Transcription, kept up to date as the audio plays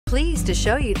pleased to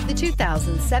show you the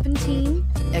 2017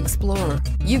 Explorer.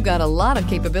 You've got a lot of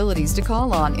capabilities to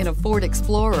call on in a Ford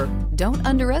Explorer. Don't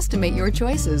underestimate your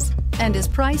choices, and is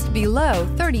priced below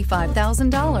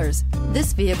 $35,000.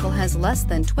 This vehicle has less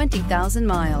than 20,000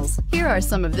 miles. Here are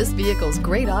some of this vehicle's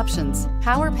great options: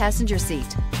 power passenger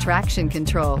seat, traction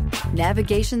control,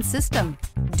 navigation system,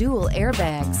 dual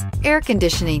airbags, air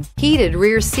conditioning, heated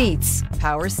rear seats,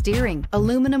 power steering,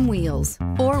 aluminum wheels,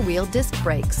 four-wheel disc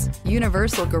brakes,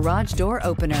 universal garage door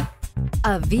opener.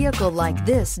 A vehicle like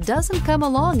this doesn't come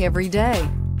along every day.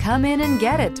 Come in and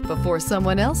get it before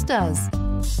someone else does.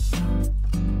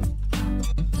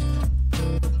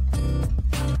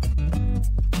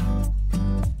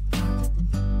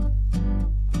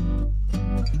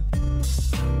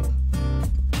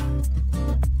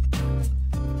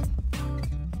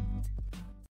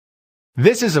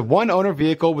 This is a one-owner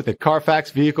vehicle with a Carfax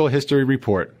Vehicle History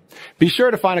Report. Be sure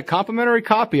to find a complimentary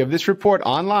copy of this report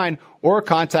online or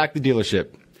contact the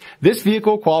dealership. This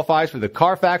vehicle qualifies for the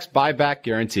Carfax Buyback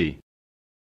Guarantee.